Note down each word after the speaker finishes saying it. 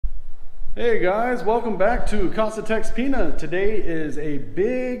Hey guys, welcome back to Casa Texpina. Today is a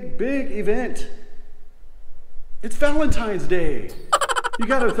big event. It's Valentine's Day. You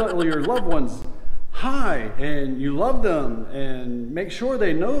gotta tell your loved ones hi and you love them and make sure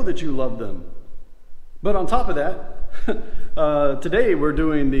they know that you love them. But on top of that, today we're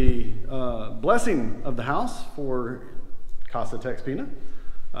doing the blessing of the house for Casa Texpina.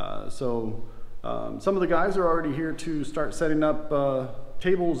 Some of the guys are already here to start setting up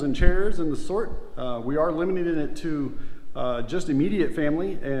tables and chairs and the sort. We are limiting it to just immediate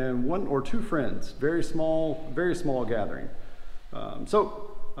family and 1 or 2 friends. Very small gathering.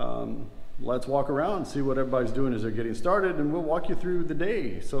 Let's walk around and see what everybody's doing as they're getting started, and we'll walk you through the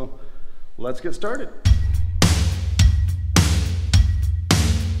day. So let's get started.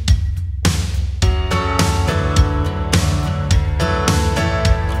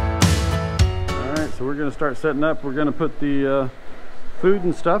 So we're going to start setting up. We're going to put the food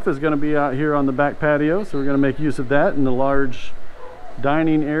and stuff is going to be out here on the back patio. So we're going to make use of that in the large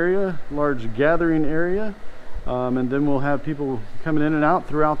dining area, large gathering area. And then we'll have people coming in and out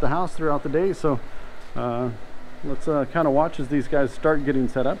throughout the house throughout the day. So let's kind of watch as these guys start getting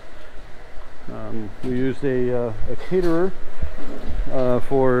set up. We used a caterer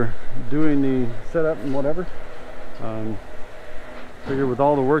for doing the setup and whatever. Figure with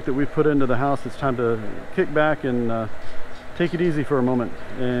all the work that we've put into the house, it's time to kick back and take it easy for a moment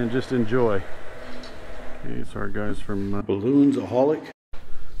and just enjoy. Okay, so our guys from Balloonsaholic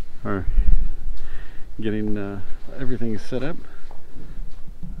are getting everything set up.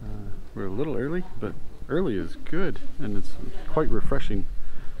 We're a little early, but early is good, and it's quite refreshing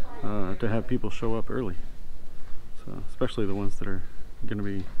to have people show up early. So especially the ones that are going to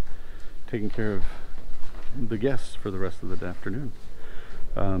be taking care of the guests for the rest of the afternoon.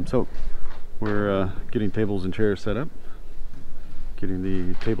 So we're getting tables and chairs set up, getting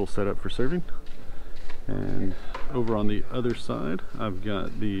the table set up for serving, and over on the other side I've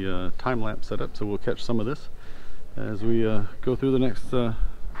got the time-lapse set up, so we'll catch some of this as we go through the next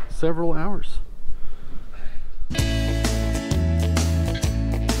several hours.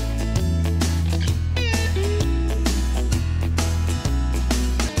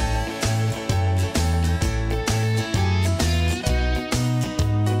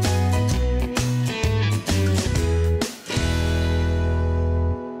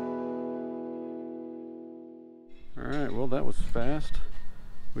 That was fast.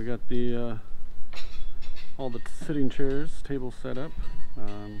 We got the all the sitting chairs, tables set up.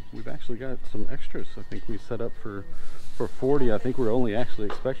 We've actually got some extras. I think we set up for 40. I think we're only actually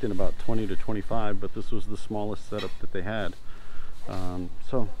expecting about 20 to 25, but this was the smallest setup that they had.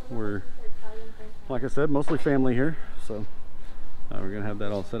 So we're, like I said, mostly family here. So we're gonna have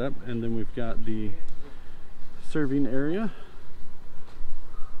that all set up, and then we've got the serving area.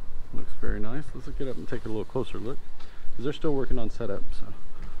 Looks very nice. Let's get up and take a little closer look, because they're still working on setup, so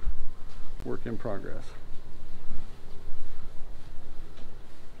work in progress.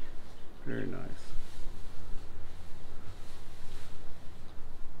 Very nice.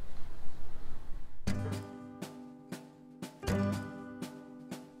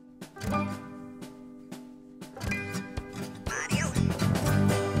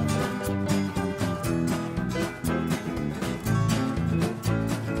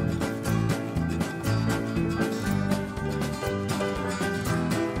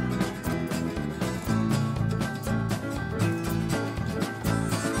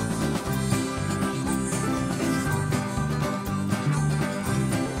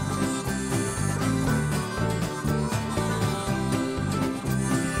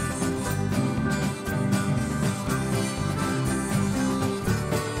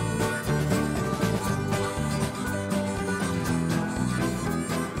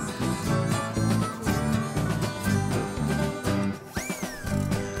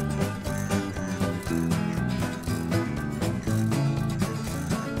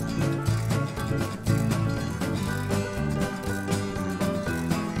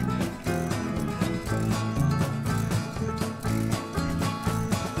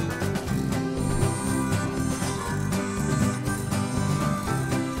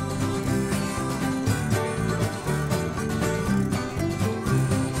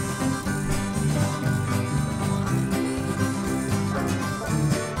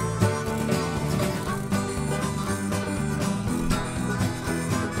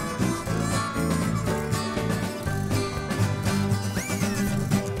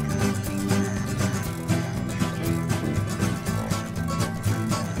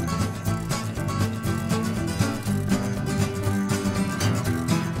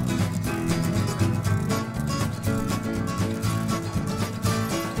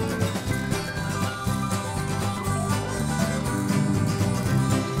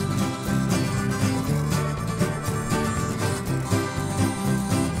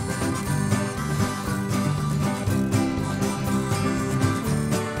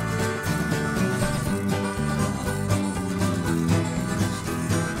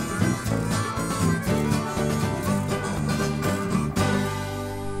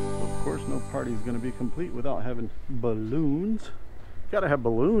 complete without having balloons. Gotta have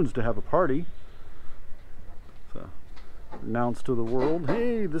balloons to have a party. So, announce to the world,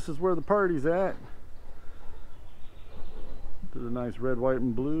 hey, this is where the party's at. To the nice red, white,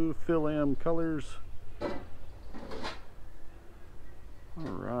 and blue Phil-Am colors.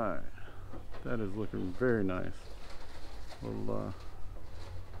 Alright, that is looking very nice. Well,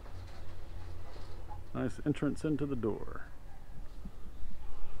 nice entrance into the door.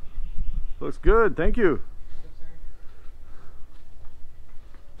 Looks good, thank you.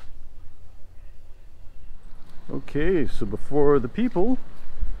 Okay, so before the people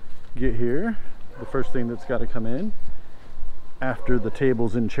get here, the first thing that's got to come in after the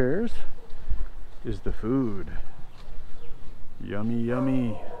tables and chairs is the food. Yummy,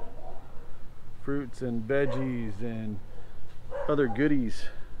 yummy. Fruits and veggies and other goodies.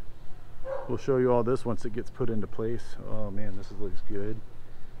 We'll show you all this once it gets put into place. Oh man, this looks good.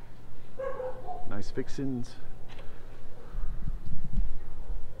 Nice fixings.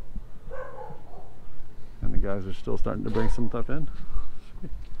 And the guys are still starting to bring some stuff in.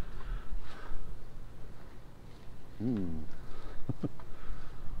 And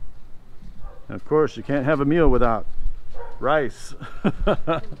of course, you can't have a meal without rice.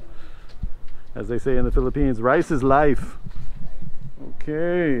 As they say in the Philippines, rice is life.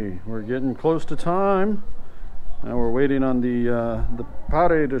 Okay, we're getting close to time. Now we're waiting on the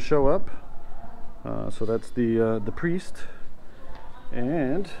pare to show up. So that's the priest.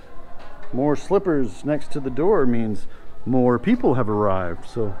 And more slippers next to the door means more people have arrived.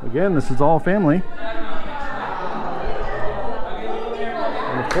 So again, this is all family.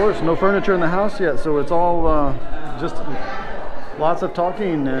 And of course, no furniture in the house yet, so it's all just lots of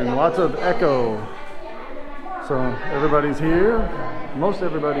talking and lots of echo. So everybody's here. Most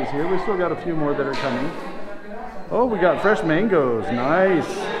everybody's here. We still got a few more that are coming. Oh, we got fresh mangoes. Nice.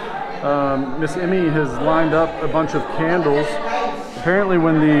 Miss Emie has lined up a bunch of candles. Apparently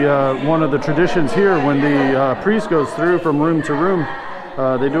when one of the traditions here, when the priest goes through from room to room,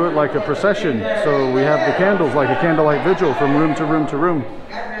 they do it like a procession. So we have the candles like a candlelight vigil from room to room to room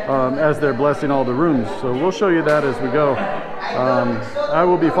as they're blessing all the rooms. So we'll show you that as we go. I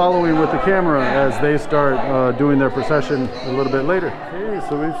will be following with the camera as they start doing their procession a little bit later. Okay,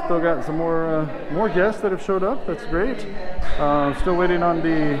 so we've still got some more guests that have showed up. That's great. Still waiting on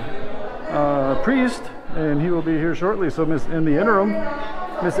the priest, and he will be here shortly. So in the interim,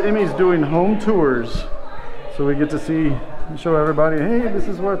 Miss Emie's doing home tours, so we get to show everybody, hey, this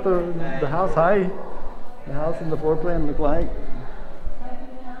is what the house the house and the floor plan look like.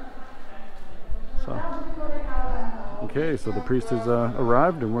 So okay, so the priest has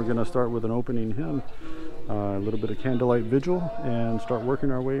arrived, and we're going to start with an opening hymn, a little bit of candlelight vigil, and start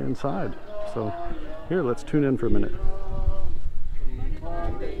working our way inside. So here, let's tune in for a minute.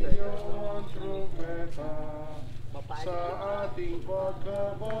 Sa ating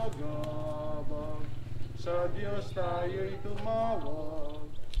pagkabagabag, sa Diyos tayo'y tumawag,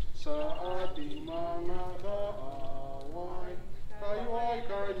 sa ating mga kaaway, tayo ay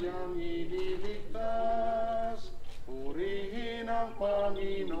Kanyang iniligtas. Purihin ang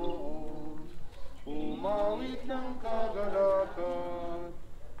Panginoon, umawit ng kagalakan,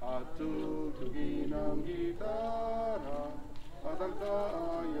 at tugtugin ang gitara, at ang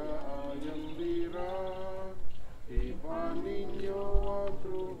kaaya-ayang lira. Ipan ninyo ang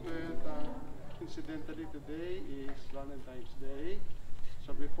trumpeta. Incidentally, today is Valentine's Day.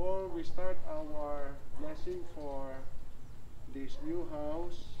 So before we start our blessing for this new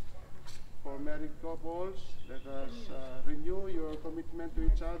house, for married couples, let us renew your commitment to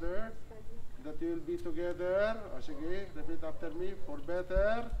each other, that you will be together. O sige, repeat after me. For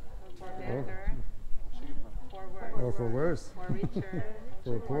better. For better. Or for worse. For richer.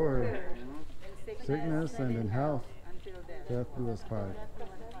 For poor. Sickness and in health, death do us part.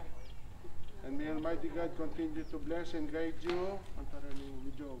 And may Almighty God continue to bless and guide you.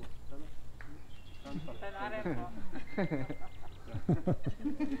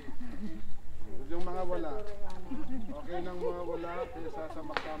 Yung mga wala. Okay nang mga wala, kaysa sa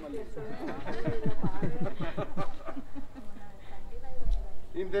magkamali.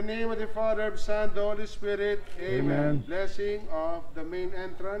 In the name of the Father, Son, the Holy Spirit, Amen. Blessing of the main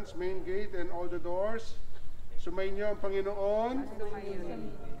entrance, main gate, and all the doors. Sumainyo ang Panginoon.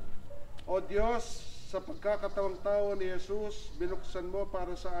 O Diyos, sa pagkakatawang tao ni Jesus, binuksan mo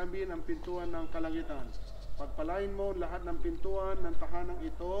para sa amin ang pintuan ng kalangitan. Pagpalain mo lahat ng pintuan ng tahanang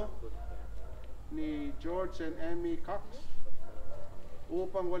ito ni George and Emie Cox,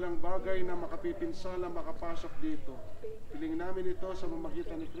 upang walang bagay na makapipinsala makapasok dito. Hiling namin ito sa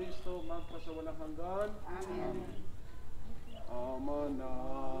pamamagitan ni Kristo, magpa sa walang hanggan. Amen. Ama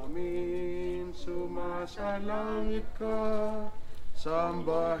namin, sumasalangit ka,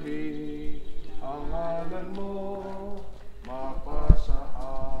 sambahin ang ngalan mo, mapasa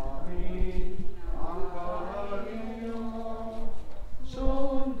amin ang kaharian mo,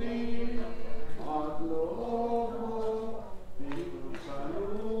 sundin at loob mo, dito sa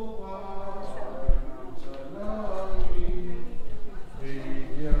lupa at sa langit,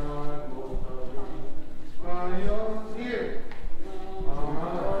 bigyan mo kami ngayon here.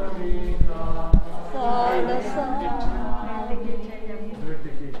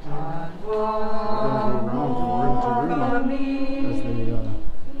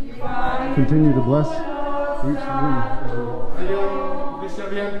 Continue to bless each room. Ayun,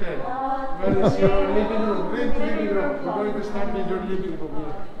 disoriented. Where is your living room? Great living room. We're going to start with your living room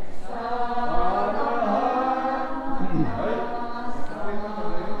here.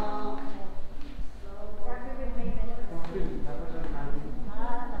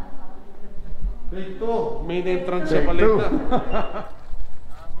 Take two. Main entrance sa paleta.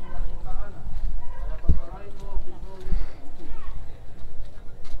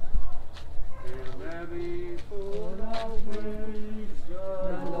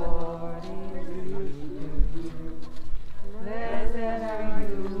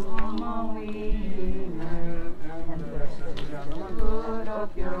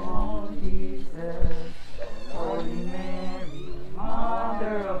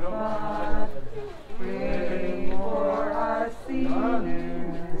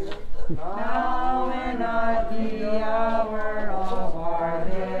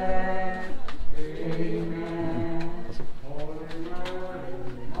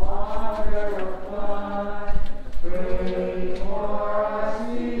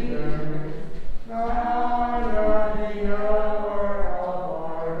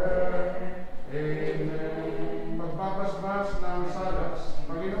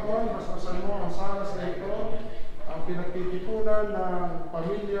 Pinagtitipunan ng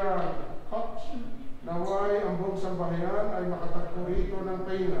pamilya Cox, naway ang buong sambahayan ay makatagpo rito ng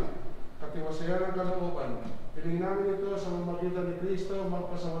pahinga, katiwasayan ng kalooban. Piling namin ito sa mamagitan ni Kristo,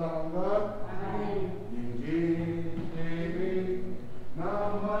 magpasawalang hanggan. Ingin,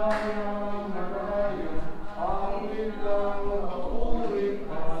 ng bayang malaya, awit lang mapurit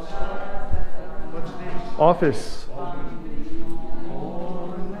pasa. What's this? Office.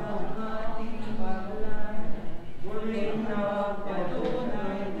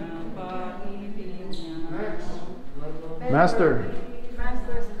 Master.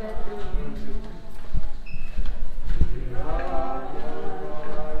 Master's bedroom.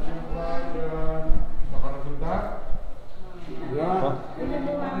 Yeah.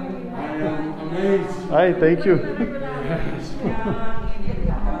 I am amazed. Hi, thank you. Yes.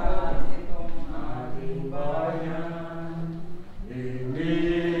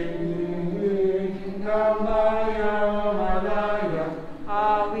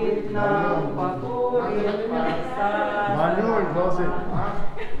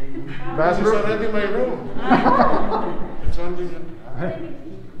 This is already my room. It's only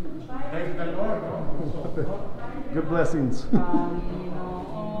thank the Lord. Good blessings.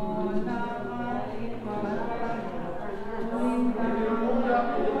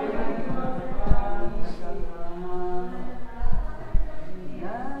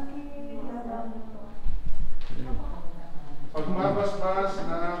 Pagmabasbas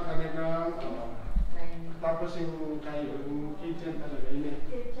na kanilang tapos yung kayo, yung kitchen talaga, ini.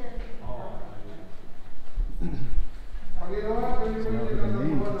 Panginoon, pinipili ng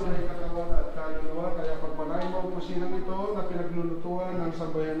nabuhan ng may katawan at kaluluwa, kaya pagpalain mo ang kusinang ito na pinaglulutuan ng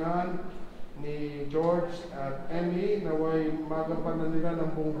sambayanan ni George at Emie, naway magampanan nila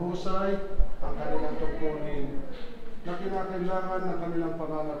ng buong husay ang kanilang tungkulin na kinakailangan ng kanilang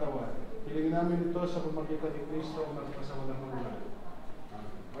pangangatawan. Hiling namin ito sa pamagitan ni Kristo na kasawalang hanggan.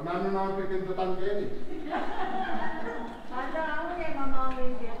 Manano na ang pitindutan kayo eh. Sada ako kay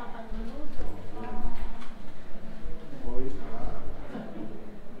mamawin kaya kapag-luluto. Boy,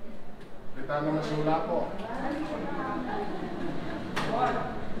 kita na masula po.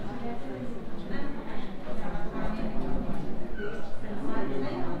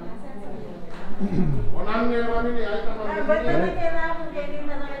 Walang niya kami ni ay tapos. Ba't ba kailangan kong ganyan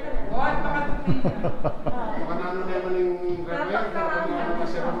na lang ito? Manano niya man yung gawin, kapag ano na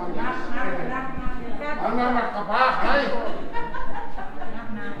ceremonies. Ano na kapakay?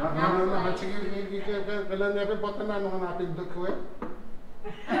 Ano na, sige, kailan niya rin bota na nung hanapin doon ko eh.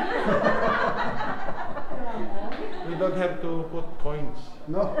 We don't have to put coins.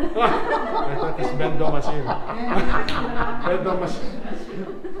 No. I thought it's bendo machine. Bendo machine.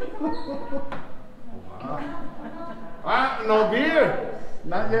 Wow. Ah, no beer.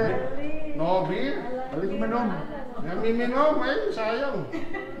 Not yet. No beer. Balik minom. Namiminom, sayang.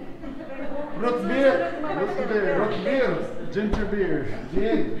 Root beer. Root beer. Ginger beer.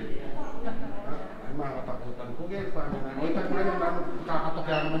 Gin. Ay, mga katakutan ko. Kaya paano na? O, ito na naman. Kakatok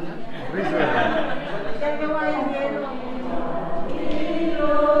yan naman yan. Freezer. Gagawa yung yelo.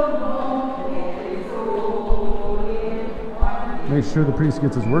 Make sure the priest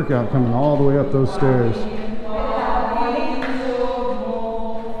gets his workout coming all the way up those stairs.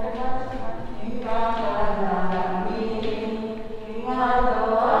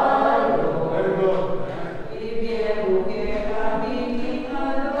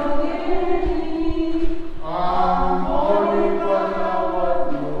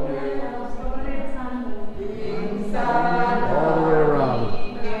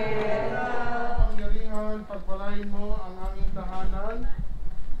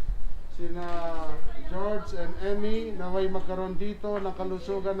 George and Emie naway magkaroon dito ng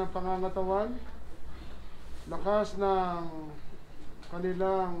kalusugan ng pangangatawan, lakas ng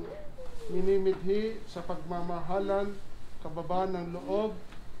kanilang minimithi sa pagmamahalan, kababaan ng loob,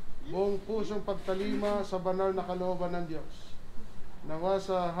 buong pusong pagtalima sa banal na kalooban ng Diyos. Nawa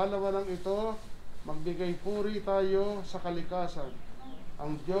sa halawalang ito, magbigay puri tayo sa kalikasan.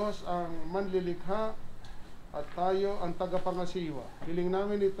 Ang Diyos ang manlilikha at tayo ang tagapangasiwa. Hiling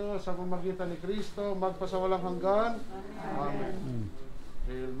namin ito sa pamamagitan ni Kristo, magpasawalang hanggan. Amen.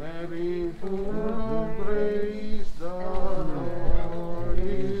 Hail Mary, full of grace, the Lord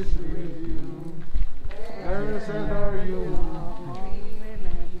is with you. Blessed are you.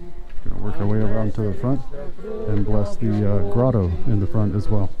 Gonna work our way around to the front and bless the grotto in the front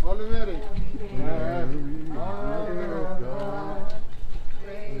as well. Holy Mary, Mother of God,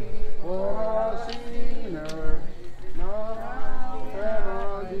 for us sinner, now and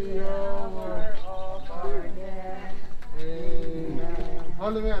on the hour of our death. Amen.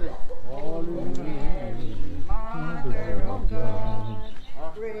 Holy Mary, Holy Mary, Mother of God,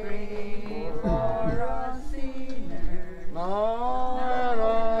 pray for us sinners, now and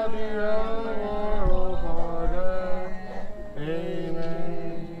on the hour of our death.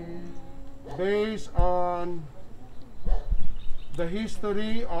 Amen. Based on the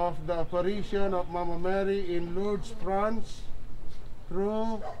history of the apparition of Mama Mary in Lourdes, France,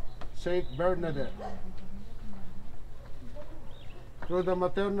 through Saint Bernadette. Through the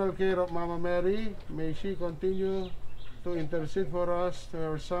maternal care of Mama Mary, may she continue to intercede for us to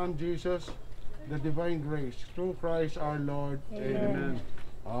her Son Jesus, the divine grace, through Christ our Lord. Amen.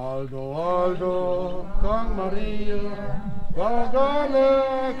 Aldo, Aldo, Kang Maria,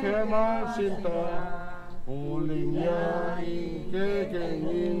 Pagale que Marcinta, Uling yaing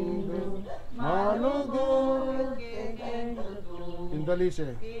kekengin malugod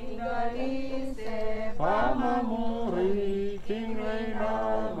Indalise Pamamuri King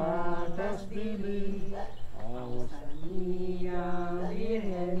Reina Matas Dili Ausania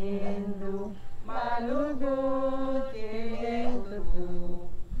Virgen Hindu malugod kekengin.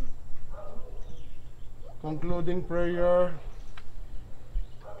 Concluding prayer.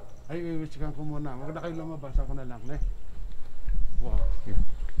 Ay, iwichikan ko muna. Huwag na kayo lumabas. Ako na lang, ne? Wow.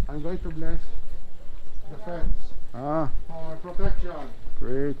 I'm going to bless the fence for protection.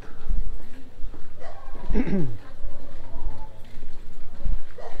 Great.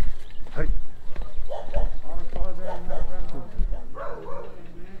 Hey. Our Father in heaven.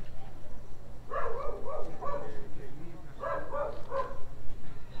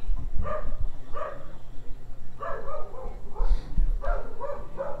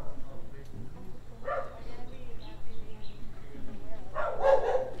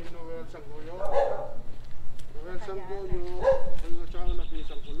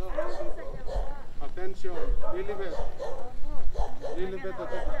 Attention, Lilibet. Lilibet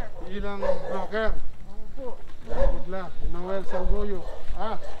at ilang broker. Good luck. Noel Sangoyo.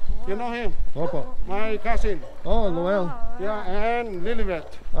 Ah, you know him? Opo. My cousin. Oh, Noel. Yeah, and Lilibet.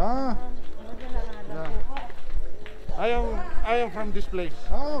 Ah. Yeah. I am from this place.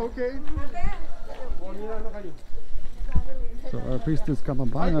 Oh, okay. So our priest is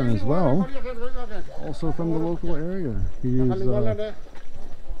Kapampangan as well, also from the local area. He is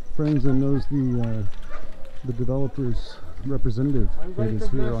friends and knows the developer's representative that is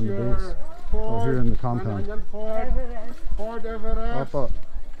here on the base, or here in the compound. Ford Everest. Opo.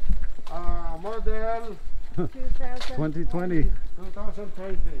 Model 2020. 2020.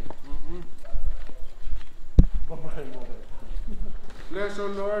 Bless, O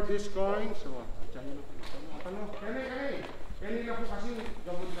Lord, these coins. Kani na po kasi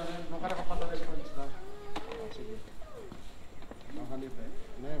gamot ka rin. Nung karakapatay ko isda. Sige. Makanip eh.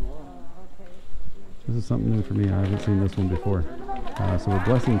 Nemo. Okay. This is something new for me. I haven't seen this one before. So we're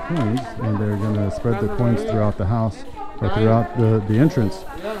blessing coins, and they're going to spread the coins throughout the house, or throughout the entrance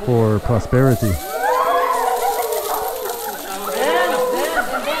for prosperity.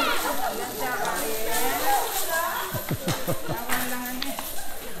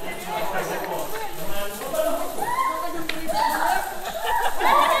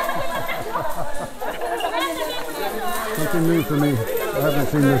 Something new for me. I haven't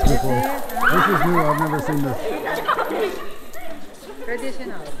seen this before. This is new. I've never seen this.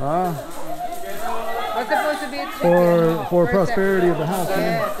 Traditional. Ah, What's supposed to be for prosperity of the house.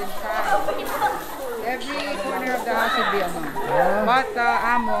 Yes, inside. Every corner of the house should be a monk. But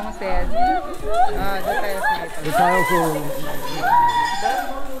Among said, The tiles will...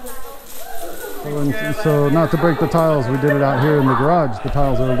 So not to break the tiles, we did it out here in the garage. The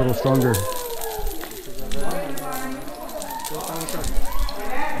tiles are a little stronger.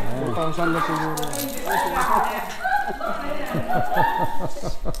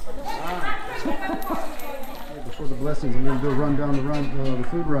 Before the blessings, I'm going to do a run down the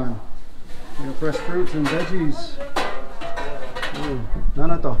food run. You know, fresh fruits and veggies. Ooh,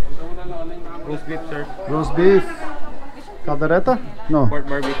 nana to? Roast beef, sir. Roast beef. Caldereta? No. Pork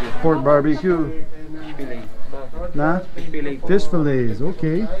barbecue. Pork barbecue. Fish fillet. Na? Fish fillet. Fish fillets,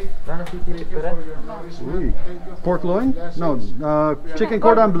 okay. Uy. Pork loin? No, chicken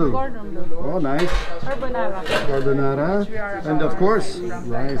cordon bleu. Oh, nice. Carbonara. And of course,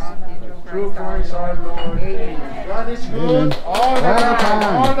 rice. True Christ our Lord. God is good all the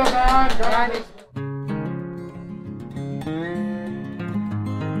time. All the time. God is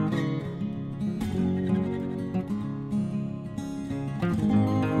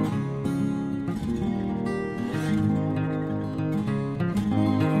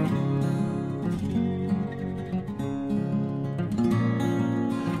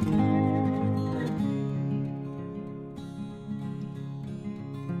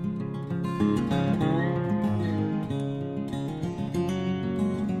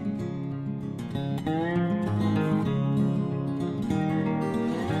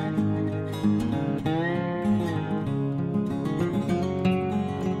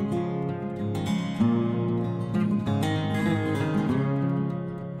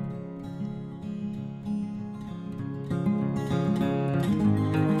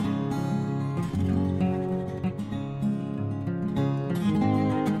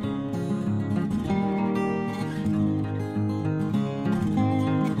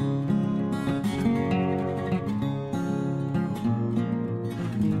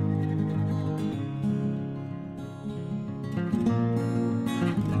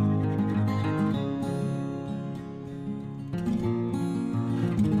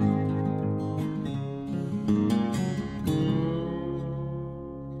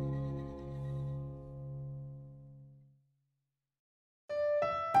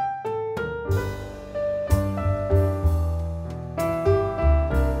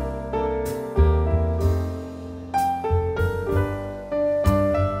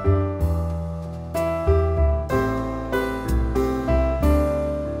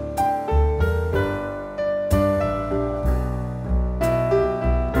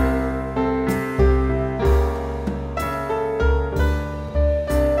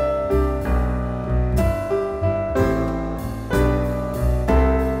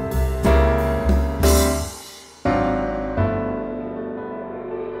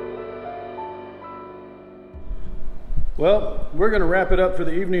Well, we're going to wrap it up for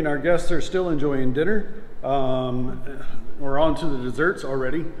the evening. Our guests are still enjoying dinner. We're on to the desserts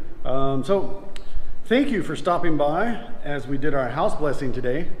already. So thank you for stopping by as we did our house blessing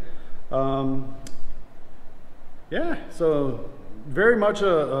today. Yeah, so very much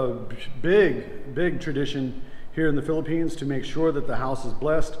a big tradition here in the Philippines to make sure that the house is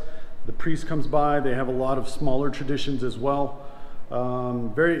blessed. The priest comes by. They have a lot of smaller traditions as well.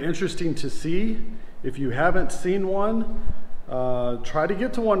 Very interesting to see. If you haven't seen one, try to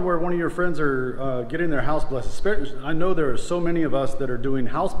get to one where one of your friends are getting their house blessed. I know there are so many of us that are doing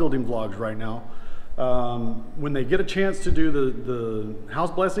house building vlogs right now. When they get a chance to do the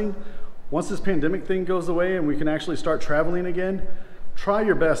house blessing, once this pandemic thing goes away and we can actually start traveling again, try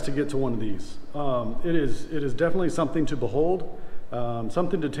your best to get to one of these. It is definitely something to behold,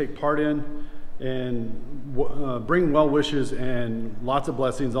 something to take part in, and bring well wishes and lots of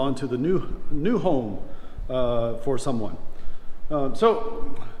blessings onto the new home for someone.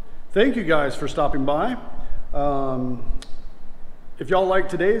 So thank you guys for stopping by. If y'all like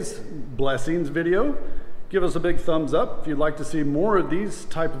today's blessings video, give us a big thumbs up. If you'd like to see more of these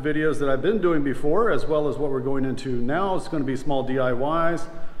type of videos that I've been doing before, as well as what we're going into now, it's going to be small DIYs,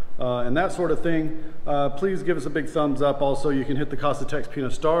 and that sort of thing, please give us a big thumbs up. Also, you can hit the Casa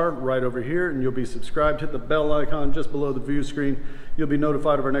Texpina star right over here and you'll be subscribed. Hit the bell icon just below the view screen. You'll be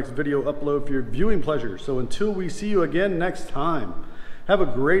notified of our next video upload for your viewing pleasure. So until we see you again next time, have a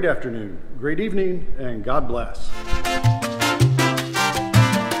great afternoon, great evening, and God bless.